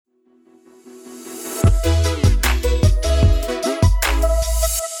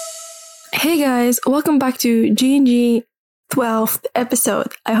Hey guys, welcome back to G&G 12th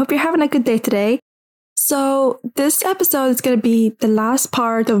episode. I hope you're having a good day today. So this episode is going to be the last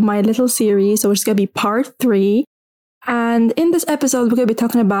part of my little series, so it's going to be part 3. And in this episode, we're going to be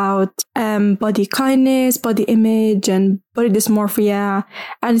talking about body kindness, body image, and body dysmorphia.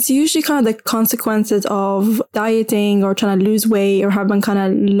 And it's usually kind of the consequences of dieting or trying to lose weight or having kind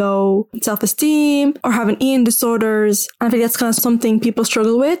of low self-esteem or having eating disorders. And I think that's kind of something people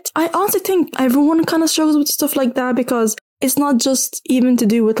struggle with. I honestly think everyone kind of struggles with stuff like that because it's not just even to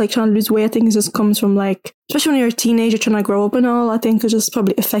do with like trying to lose weight. I think it just comes from like, especially when you're a teenager trying to grow up and all, I think it just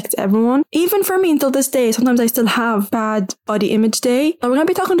probably affects everyone. Even for me until this day, sometimes I still have bad body image day. So we're going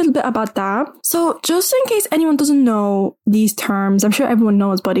to be talking a little bit about that. So just in case anyone doesn't know these terms, I'm sure everyone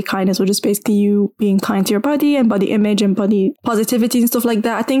knows body kindness, which is basically you being kind to your body and body image and body positivity and stuff like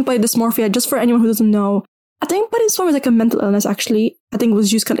that. I think body dysmorphia, just for anyone who doesn't know, I think body dysmorphia is like a mental illness, actually. I think it was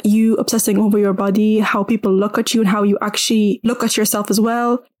just kind of you obsessing over your body, how people look at you and how you actually look at yourself as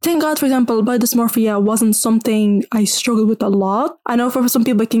well. Thank God, for example, body dysmorphia wasn't something I struggled with a lot. I know for some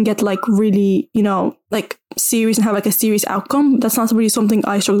people it can get like really, like serious and have like a serious outcome. That's not really something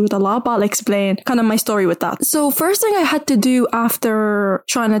I struggled with a lot, but I'll explain kind of my story with that. So first thing I had to do after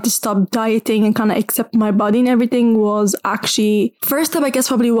trying to stop dieting and kind of accept my body and everything was actually, first step I guess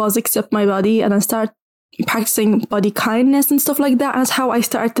probably was accept my body and then start practicing body kindness and stuff like that. And that's how I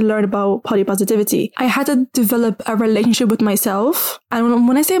started to learn about body positivity. I had to develop a relationship with myself. And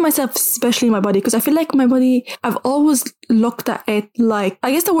when I say myself, especially my body, because I feel like my body, I've always looked at it like,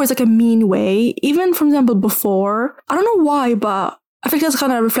 I guess the word's like a mean way. Even, for example, before, I don't know why, but I think that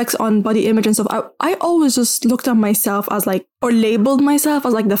kind of reflects on body image and stuff. I always just looked at myself as like, or labeled myself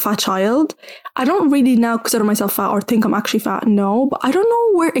as like the fat child. I don't really now consider myself fat or think I'm actually fat. No, but I don't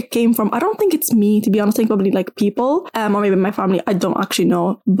know where it came from. I don't think it's me, to be honest. I think probably like people, or maybe my family. I don't actually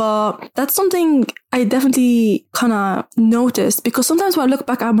know. But that's something I definitely kind of noticed because sometimes when I look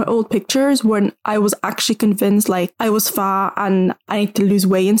back at my old pictures when I was actually convinced like I was fat and I need to lose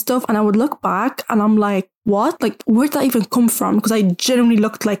weight and stuff, and I would look back and I'm like, what? Like, where did that even come from? Because I genuinely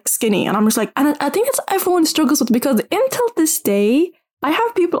looked like skinny. And I'm just like, and I think it's everyone struggles with because until this day, I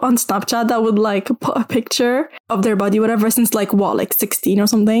have people on Snapchat that would like put a picture of their body, whatever, since like 16 or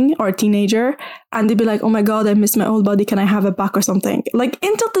something, or a teenager. And they'd be like, oh my God, I miss my old body. Can I have it back or something? Like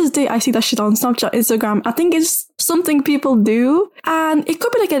until this day, I see that shit on Snapchat, Instagram. I think it's something people do. And it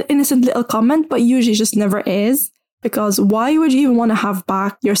could be like an innocent little comment, but usually it just never is. Because why would you even want to have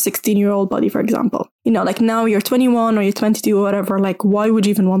back your 16-year-old body, for example? Like now you're 21 or you're 22 or whatever. Like, why would you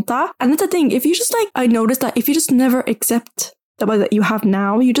even want that? And that's the thing. If you just like, I noticed that if you just never accept the body that you have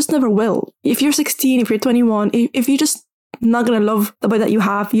now, you just never will. If you're 16, if you're 21, if you just not going to love the body that you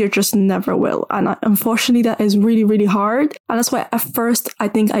have, you just never will. And unfortunately, that is really, really hard. And that's why at first, I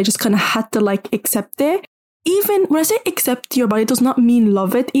think I just kind of had to like accept it. Even when I say accept your body, it does not mean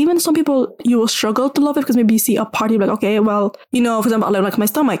love it. Even some people, you will struggle to love it because maybe you see a party like, okay, well, for example, I like my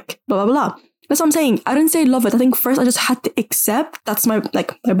stomach, blah, blah, blah. That's what I'm saying. I didn't say love it. I think first I just had to accept that's my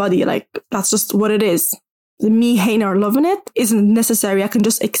body. Like, that's just what it is. Me hating or loving it isn't necessary. I can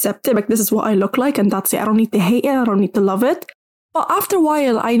just accept it. Like, this is what I look like and that's it. I don't need to hate it. I don't need to love it. But after a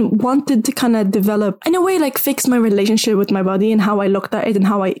while, I wanted to kind of develop, in a way, like fix my relationship with my body and how I looked at it and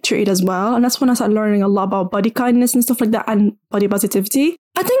how I treat it as well. And that's when I started learning a lot about body kindness and stuff like that and body positivity.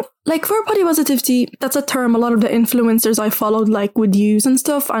 I think like for body positivity, that's a term a lot of the influencers I followed like would use and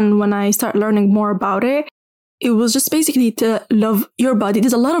stuff. And when I started learning more about it, it was just basically to love your body.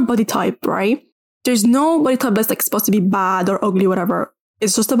 There's a lot of body type, right? There's no body type that's like supposed to be bad or ugly, whatever.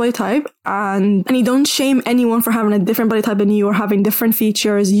 It's just a body type, and you don't shame anyone for having a different body type than you or having different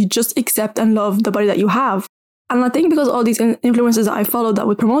features. You just accept and love the body that you have. And I think because all these influencers that I follow that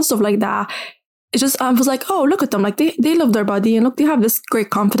would promote stuff like that, it's just, I was like, oh, look at them. Like they love their body and look, they have this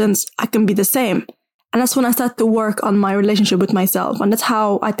great confidence. I can be the same. And that's when I started to work on my relationship with myself. And that's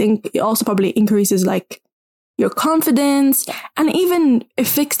how I think it also probably increases like your confidence, and even it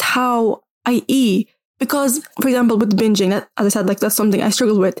fixed how I eat. Because, for example, with binging, as I said, like that's something I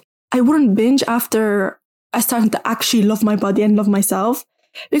struggled with. I wouldn't binge after I started to actually love my body and love myself.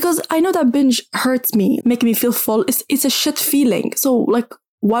 Because I know that binge hurts me, making me feel full. It's a shit feeling. So, like,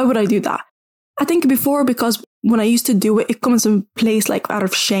 why would I do that? I think before, because when I used to do it, it comes in place like out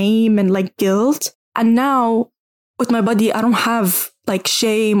of shame and like guilt. And now with my body, I don't have like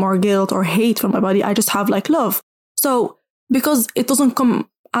shame or guilt or hate for my body. I just have like love. So because it doesn't come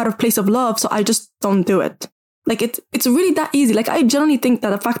out of place of love, so I just don't do it. Like it's really that easy. Like I generally think that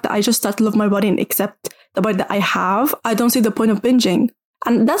the fact that I just start to love my body and accept the body that I have, I don't see the point of binging.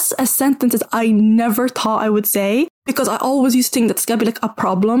 And that's a sentence that I never thought I would say, because I always used to think that's gonna be like a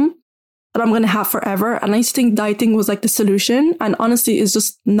problem. that I'm going to have forever. And I used to think dieting was like the solution. And honestly, it's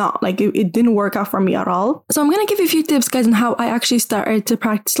just not. Like it didn't work out for me at all. So I'm going to give you a few tips, guys, on how I actually started to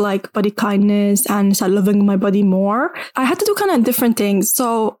practice like body kindness and start loving my body more. I had to do kind of different things.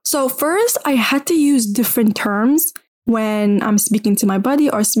 So first I had to use different terms when I'm speaking to my body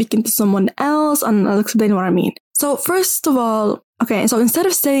or speaking to someone else. And I'll explain what I mean. So first of all, okay, so instead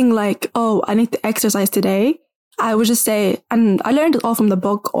of saying like, oh, I need to exercise today, I would just say, and I learned it all from the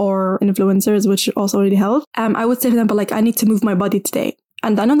book or influencers, which also really helped. I would say, for example, like, I need to move my body today.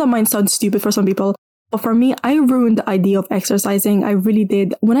 And I know that might sound stupid for some people, but for me, I ruined the idea of exercising. I really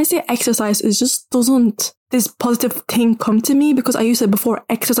did. When I say exercise, it just doesn't, this positive thing come to me, because I used it before,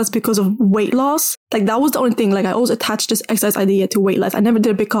 exercise because of weight loss. Like, that was the only thing. Like, I always attached this exercise idea to weight loss. I never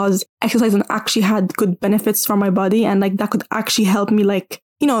did it because exercising actually had good benefits for my body. And like, that could actually help me, like,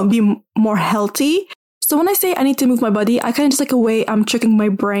 you know, be more healthy. So when I say I need to move my body, I kind of just like a way I'm tricking my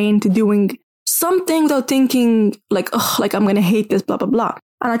brain to doing something without thinking like, oh, like I'm going to hate this, blah, blah, blah.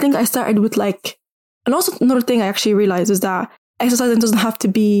 And I think I started with like, and also another thing I actually realized is that exercising doesn't have to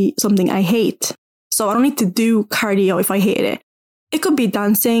be something I hate. So I don't need to do cardio if I hate it. It could be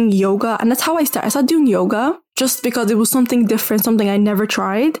dancing, yoga. And that's how I started. I started doing yoga just because it was something different, something I never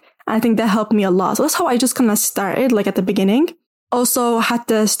tried. And I think that helped me a lot. So that's how I just kind of started, like at the beginning. Also had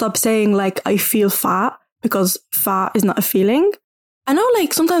to stop saying like, I feel fat, because fat is not a feeling. I know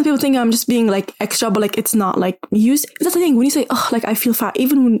like sometimes people think I'm just being like extra, but like it's not. Like that's the thing, when you say, oh, like I feel fat,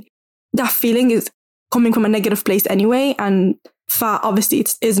 even when that feeling is coming from a negative place anyway, and fat obviously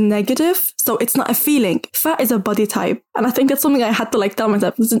is negative, so it's not a feeling. Fat is a body type. And I think that's something I had to like tell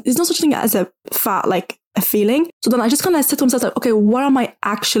myself. There's no such thing as a fat, like a feeling. So then I just kind of said to myself, like, okay, what am I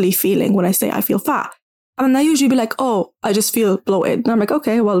actually feeling when I say I feel fat? And I usually be like, oh, I just feel bloated. And I'm like,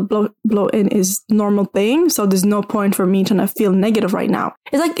 okay, well, bloating is a normal thing. So there's no point for me trying to feel negative right now.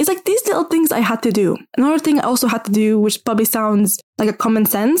 It's like these little things I had to do. Another thing I also had to do, which probably sounds like a common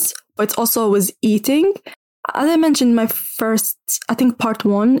sense, but it also was eating. As I mentioned, my first, I think part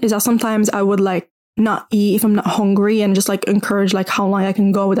 1 is that sometimes I would like not eat if I'm not hungry, and just like encourage like how long I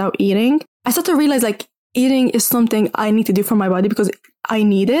can go without eating. I started to realize like eating is something I need to do for my body because I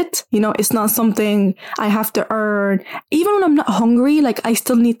need it. You know, it's not something I have to earn. Even when I'm not hungry, like I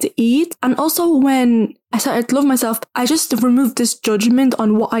still need to eat. And also when I started to love myself, I just removed this judgment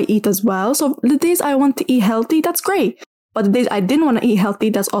on what I eat as well. So the days I want to eat healthy, that's great. But the days I didn't want to eat healthy,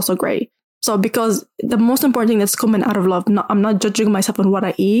 that's also great. So because the most important thing that's coming out of love, I'm not judging myself on what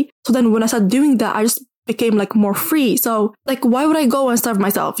I eat. So then when I started doing that, I just became like more free. So like, why would I go and starve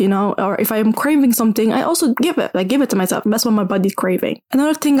myself, you know? Or if I'm craving something, I also give it to myself. That's what my body's craving.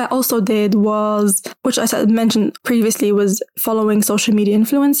 Another thing I also did was, which I mentioned previously, was following social media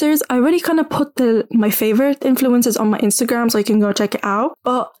influencers. I already kind of put my favorite influencers on my Instagram, so you can go check it out.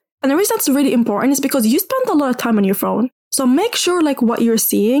 And the reason that's really important is because you spend a lot of time on your phone. So make sure like what you're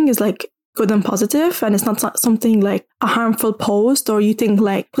seeing is like good and positive, and it's not something like a harmful post, or you think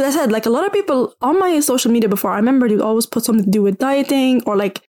like, because I said, like a lot of people on my social media before, I remember they would always put something to do with dieting, or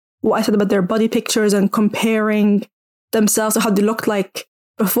like what I said about their body pictures and comparing themselves to how they looked like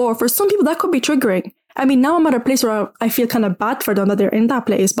before. For some people, that could be triggering. I mean, now I'm at a place where I feel kind of bad for them that they're in that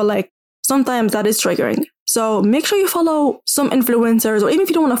place, but like sometimes that is triggering. So make sure you follow some influencers, or even if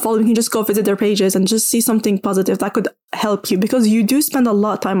you don't want to follow, you can just go visit their pages and just see something positive that could help you, because you do spend a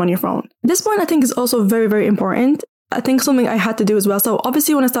lot of time on your phone. This point I think is also very, very important. I think something I had to do as well. So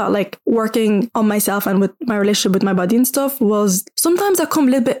obviously when I started like working on myself and with my relationship with my body and stuff, was sometimes I come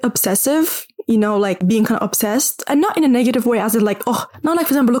a little bit obsessive, you know, like being kind of obsessed, and not in a negative way, as in like, oh, not like,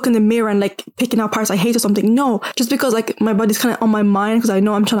 for example, look in the mirror and like picking out parts I hate or something. No, just because like my body's kind of on my mind, because I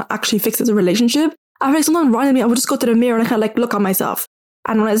know I'm trying to actually fix it as a relationship. I feel like sometimes randomly I would just go to the mirror and I kind of like look at myself.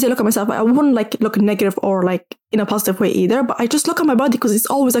 And when I say look at myself, I wouldn't like look negative or like in a positive way either, but I just look at my body because it's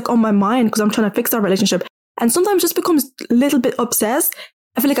always like on my mind, because I'm trying to fix that relationship. And sometimes just becomes a little bit obsessed.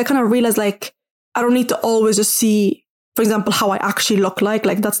 I feel like I kind of realize like, I don't need to always just see, for example, how I actually look like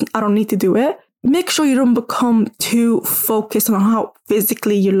I don't need to do it. Make sure you don't become too focused on how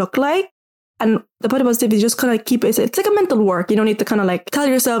physically you look like. And the body positivity, just kind of keep it. It's like a mental work. You don't need to kind of like tell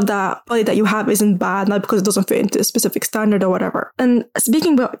yourself that body that you have isn't bad, not because it doesn't fit into a specific standard or whatever. And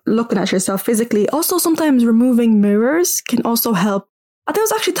speaking about looking at yourself physically, also sometimes removing mirrors can also help. I think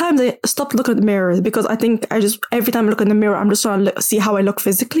there's actually times I stopped looking at the mirrors, because I think every time I look in the mirror, I'm just trying to see how I look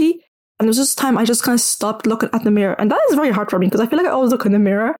physically. And there's just time I just kind of stopped looking at the mirror. And that is very hard for me, because I feel like I always look in the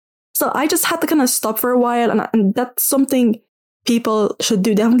mirror. So I just had to kind of stop for a while. And that's something people should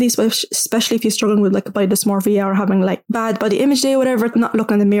do, definitely, especially if you're struggling with like body dysmorphia or having like bad body image day or whatever, not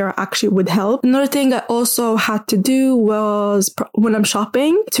looking in the mirror actually would help. Another thing I also had to do was when I'm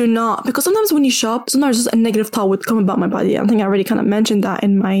shopping to not, because sometimes when you shop, sometimes just a negative thought would come about my body. I think I already kind of mentioned that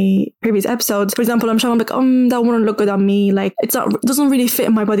in my previous episodes. For example, I'm shopping, I'm like, that wouldn't look good on me. Like doesn't really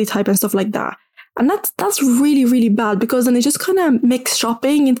fit my body type and stuff like that. And that's really, really bad, because then it just kind of makes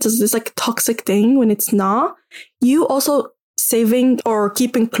shopping into this like toxic thing when it's not. You also saving or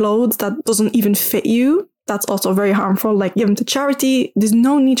keeping clothes that doesn't even fit you, that's also very harmful. Like, give them to charity. There's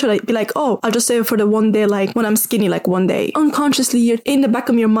no need to like be like, oh, I'll just save it for the one day, like when I'm skinny, like one day. Unconsciously, you're in the back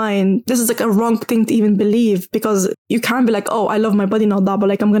of your mind, this is like a wrong thing to even believe, because you can't be like, oh, I love my body and all that, but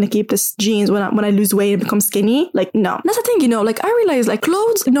like I'm gonna keep this jeans when I lose weight and become skinny. Like, no. That's the thing, like I realize like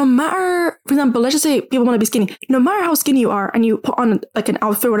clothes, no matter, for example, let's just say people want to be skinny. No matter how skinny you are and you put on like an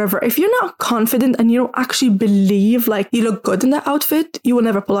outfit or whatever, if you're not confident and you don't actually believe like you look good in that outfit, you will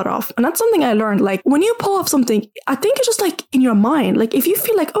never pull it off. And that's something I learned. Like when you pull off something, I think it's just like in your mind. Like if you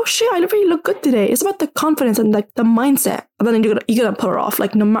feel like, oh shit, I really look good today, it's about the confidence and like the mindset. And then you're gonna pull it off,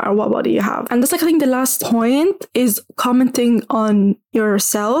 like no matter what body you have. And that's like, I think the last point is commenting on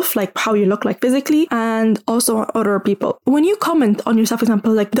yourself, like how you look like physically, and also on other people. When you comment on yourself, for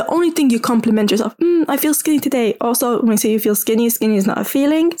example, like the only thing you compliment yourself, I feel skinny today. Also, when you say you feel skinny is not a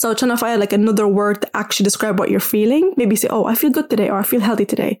feeling. So trying to find like another word to actually describe what you're feeling. Maybe say, oh, I feel good today, or I feel healthy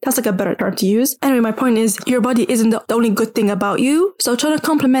today. That's like a better term to use. Anyway, my point is your body isn't the only good thing about you. So try to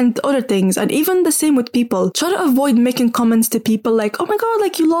compliment other things. And even the same with people. Try to avoid making comments to people like, oh my God,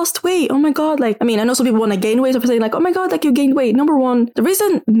 like you lost weight. Oh my God, like, I mean, I know some people want to gain weight. So saying like, oh my God, like you gained weight. Number one, the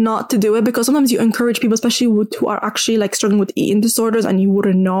reason not to do it, because sometimes you encourage people, especially who are actually like struggling with eating disorders and you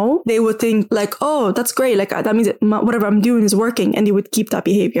wouldn't know. They would think like, oh, that's great. Like that means whatever I'm doing is working, and they would keep that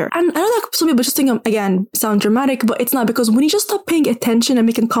behavior. And I know that some people just think, again, sound dramatic, but it's not, because when you just stop paying attention and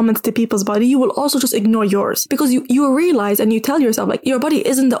making comments to people's body, you will also just ignore yours, because you realize and you tell yourself like your body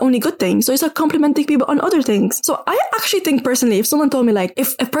isn't the only good thing. So you start complimenting people on other things. So I actually think personally, if someone told me like,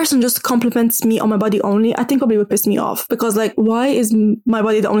 if a person just compliments me on my body only, I think probably would piss me off, because like, why is my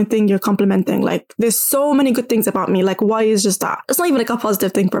body the only thing you're complimenting? Like there's so many good things about me. Like why is just that? It's not even like a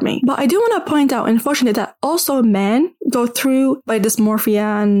positive thing for me. But I do want to point out, unfortunately, that also men go through body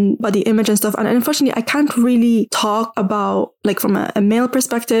dysmorphia and body image and stuff. And unfortunately, I can't really talk about like from a male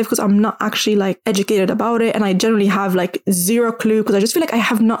perspective, because I'm not actually like educated about it. And I generally have like zero clue, because I just feel like I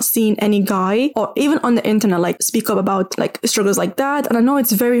have not seen any guy or even on the internet like speak up about like struggles like that. And I know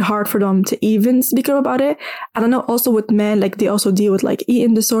it's very hard for them to even speak up about it. And I know also with men, like they also deal with like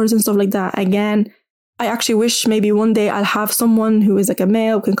eating disorders and stuff like that. Again, I actually wish maybe one day I'll have someone who is like a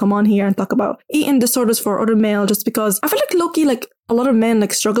male who can come on here and talk about eating disorders for other male, just because I feel like low-key, like a lot of men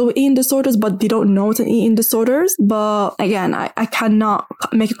like struggle with eating disorders, but they don't know it's an eating disorders. But again, I cannot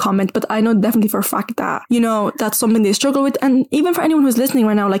make a comment, but I know definitely for a fact that, that's something they struggle with. And even for anyone who's listening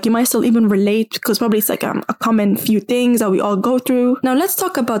right now, like you might still even relate, because probably it's like a common few things that we all go through. Now let's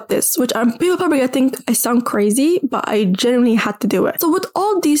talk about this, which people probably gonna think I sound crazy, but I genuinely had to do it. So with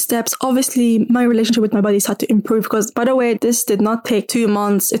all these steps, obviously my relationship with my body had to improve, because by the way, this did not take 2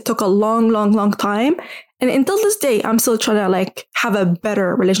 months. It took a long time. And until this day, I'm still trying to like have a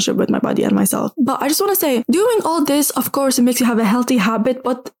better relationship with my body and myself. But I just want to say, doing all this, of course, it makes you have a healthy habit,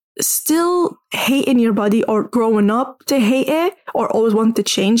 but still hating your body or growing up to hate it or always want to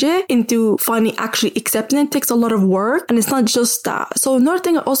change it into finally actually accepting it takes a lot of work. And it's not just that. So another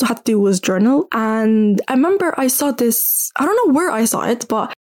thing I also had to do was journal. And I remember I saw this, I don't know where I saw it,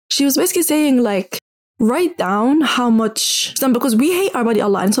 but she was basically saying like, write down how much, because we hate our body a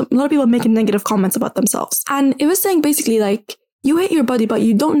lot, and so a lot of people are making negative comments about themselves. And it was saying basically like, you hate your body, but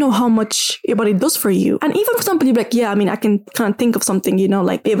you don't know how much your body does for you. And even for example, you're like, yeah, I mean, I can kind of think of something,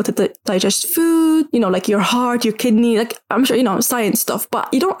 like be able to digest food, like your heart, your kidney, like I'm sure, science stuff, but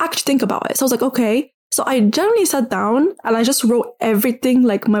you don't actually think about it. So I was like, okay. So I generally sat down and I just wrote everything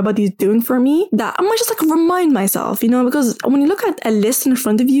like my body is doing for me, that I might just like remind myself, because when you look at a list in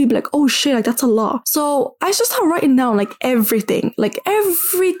front of you, you'd be like, oh shit, like that's a lot. So I just started writing down like everything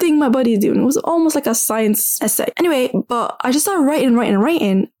my body is doing. It was almost like a science essay. Anyway, but I just started writing. And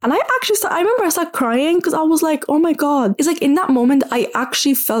I remember I started crying, because I was like, oh my God. It's like in that moment, I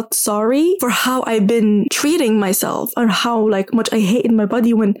actually felt sorry for how I've been treating myself, or how like much I hated my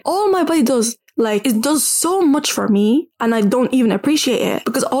body, when all my body does like, it does so much for me and I don't even appreciate it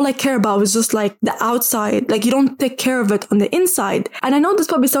because all I care about is just like the outside. Like, you don't take care of it on the inside. And I know this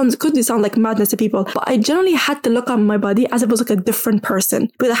probably could sound like madness to people, but I generally had to look at my body as if it was like a different person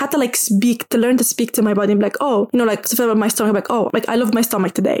because I had to like learn to speak to my body and be like, oh, you know, like, to feel about my stomach, like, oh, like, I love my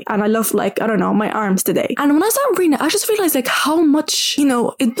stomach today. And I love, like, I don't know, my arms today. And when I started reading it, I just realized like how much, you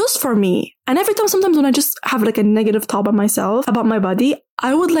know, it does for me. And every time, sometimes when I just have like a negative thought about myself, about my body,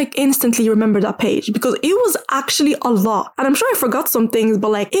 I would like instantly remember that page because it was actually a lot. And I'm sure I forgot some things,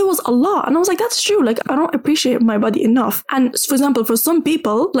 but like, it was a lot. And I was like, that's true. Like, I don't appreciate my body enough. And for example, for some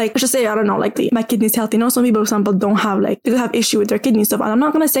people, like, I should say, I don't know, like, my kidney's healthy. You know, some people, for example, don't have like, they have issue with their kidney stuff. And I'm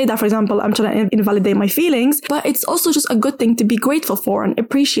not going to say that, for example, I'm trying to invalidate my feelings, but it's also just a good thing to be grateful for and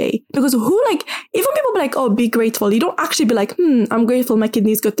appreciate. Because who, like, even people be like, oh, be grateful. You don't actually be like, I'm grateful my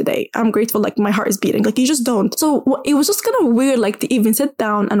kidney's good today. I'm grateful, like, my heart is beating. Like, you just don't. So it was just kind of weird, like, to even sit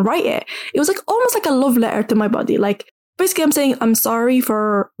down and write it. It was like almost like a love letter to my body. Like, basically, I'm saying I'm sorry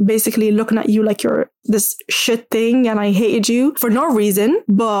for basically looking at you like you're this shit thing and I hated you for no reason,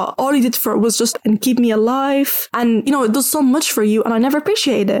 but all you did for was just and keep me alive. And, you know, it does so much for you and I never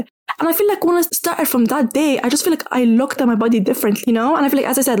appreciated it. And I feel like when I started from that day, I just feel like I looked at my body differently, you know? And I feel like,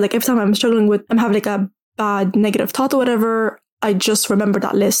 as I said, like, every time I'm having like a bad negative thought or whatever, I just remember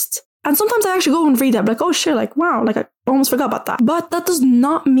that list. And sometimes I actually go and read that, like, oh shit, like, wow, like, I almost forgot about that. But that does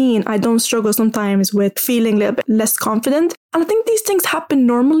not mean I don't struggle sometimes with feeling a little bit less confident. And I think these things happen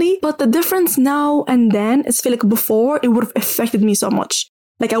normally, but the difference now and then is, I feel like before, it would have affected me so much.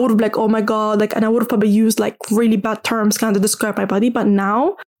 Like, I would have been like, oh my God, like, and I would have probably used like really bad terms kind of to describe my body. But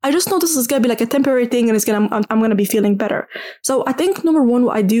now I just know this is going to be like a temporary thing and I'm going to be feeling better. So I think number one,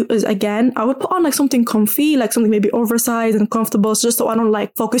 what I do is, again, I would put on like something comfy, like something maybe oversized and comfortable, just so I don't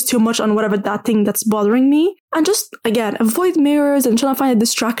like focus too much on whatever that thing that's bothering me. And just, again, avoid mirrors and try to find a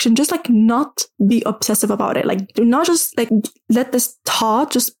distraction. Just like not be obsessive about it. Like, do not just like let this thought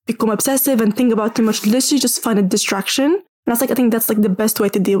just become obsessive and think about too much. Literally just find a distraction. And that's like, I think that's like the best way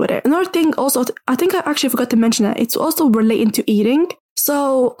to deal with it. Another thing also, I think I actually forgot to mention it. It's also relating to eating.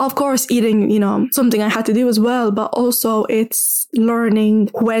 So, of course, eating, you know, something I had to do as well, but also it's learning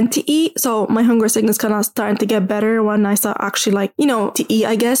when to eat. So my hunger signals kind of starting to get better when I start actually like, you know, to eat,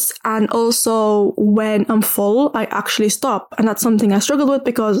 I guess. And also when I'm full, I actually stop. And that's something I struggled with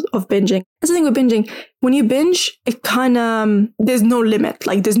because of binging. That's the thing with binging. When you binge, it kind of, there's no limit.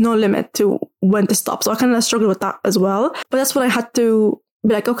 Like, there's no limit to when to stop. So I kind of struggled with that as well. But that's what I had to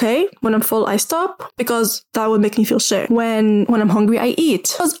be like, okay, when I'm full, I stop because that would make me feel shit. When I'm hungry, I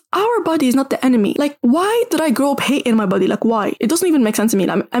eat. Because our body is not the enemy. Like, why did I grow up hating my body? Like, why? It doesn't even make sense to me.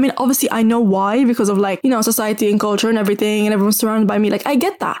 I mean, obviously, I know why because of like, you know, society and culture and everything and everyone's surrounded by me. Like, I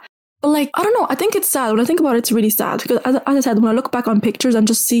get that. But like, I don't know. I think it's sad. When I think about it, it's really sad. Because as I said, when I look back on pictures and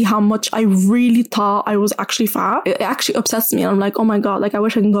just see how much I really thought I was actually fat, it actually upsets me. And I'm like, oh my God, like I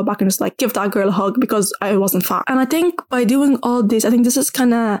wish I can go back and just like give that girl a hug because I wasn't fat. And I think by doing all this, I think this is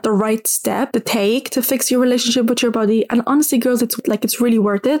kind of the right step to take to fix your relationship with your body. And honestly, girls, it's really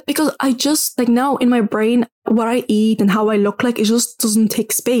worth it because I just like now in my brain, what I eat and how I look like, it just doesn't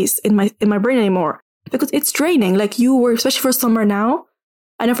take space in my brain anymore because it's draining. Like you were, especially for summer now.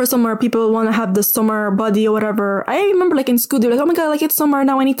 I know for summer, people want to have the summer body or whatever. I remember like in school, they're like, oh my God, like it's summer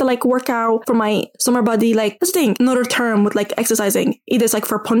now. I need to like work out for my summer body. Like that's the thing, another term with like exercising. Either it's like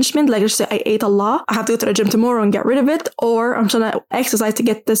for punishment, like just say I ate a lot. I have to go to the gym tomorrow and get rid of it. Or I'm trying to exercise to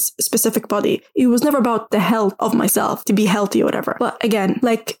get this specific body. It was never about the health of myself to be healthy or whatever. But again,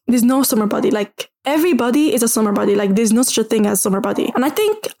 like there's no summer body. Like everybody is a summer body. Like there's no such a thing as summer body. And I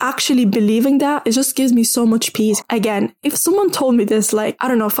think actually believing that, it just gives me so much peace. Again, if someone told me this, like, I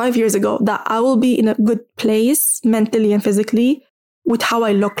don't know, 5 years ago, that I will be in a good place mentally and physically with how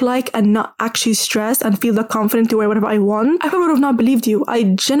I look like and not actually stressed and feel the confident to wear whatever I want, I probably would have not believed you. I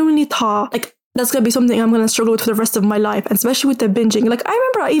genuinely thought like that's going to be something I'm going to struggle with for the rest of my life. And especially with the binging. Like, I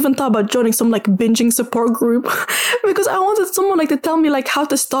remember I even thought about joining some like binging support group because I wanted someone like to tell me like how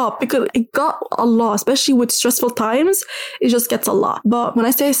to stop because it got a lot, especially with stressful times. It just gets a lot. But when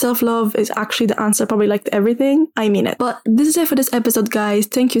I say self-love is actually the answer probably like to everything, I mean it. But this is it for this episode, guys.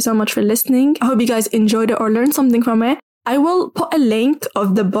 Thank you so much for listening. I hope you guys enjoyed it or learned something from it. I will put a link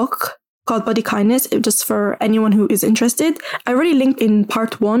of the book called Body Kindness, just for anyone who is interested. I already linked in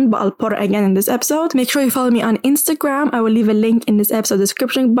part 1, but I'll put it again in this episode. Make sure you follow me on Instagram. I will leave a link in this episode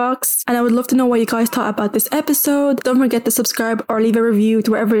description box. And I would love to know what you guys thought about this episode. Don't forget to subscribe or leave a review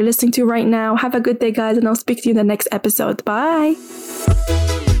to wherever you're listening to right now. Have a good day, guys, and I'll speak to you in the next episode. Bye!